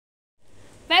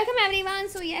everyone.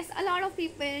 So yes, a lot of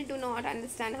people do not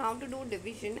understand how to do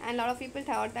division, and a lot of people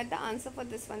thought that the answer for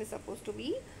this one is supposed to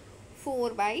be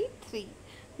 4 by 3.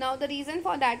 Now the reason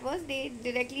for that was they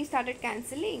directly started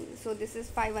cancelling. So this is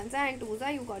 5 ones and 2s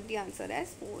are, you got the answer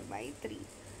as 4 by 3.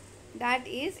 That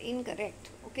is incorrect.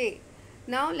 Okay,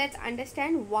 now let's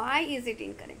understand why is it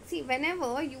incorrect. See,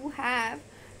 whenever you have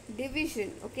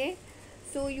division, okay,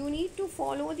 so you need to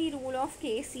follow the rule of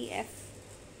KCF,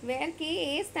 where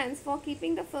Ka stands for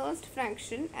keeping the first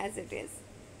fraction as it is,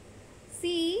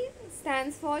 C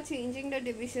stands for changing the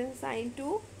division sign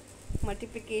to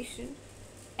multiplication,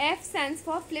 F stands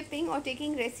for flipping or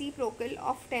taking reciprocal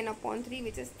of 10 upon 3,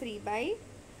 which is 3 by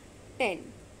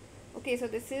 10. Okay, so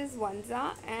this is 1s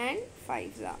and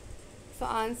 5s. So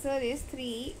answer is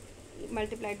 3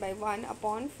 multiplied by 1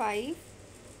 upon 5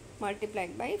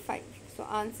 multiplied by 5. So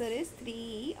answer is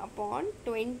 3 upon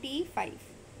 25.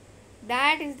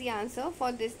 That is the answer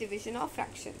for this division of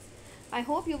fractions. I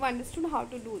hope you've understood how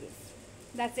to do this.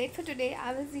 That's it for today.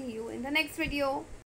 I will see you in the next video.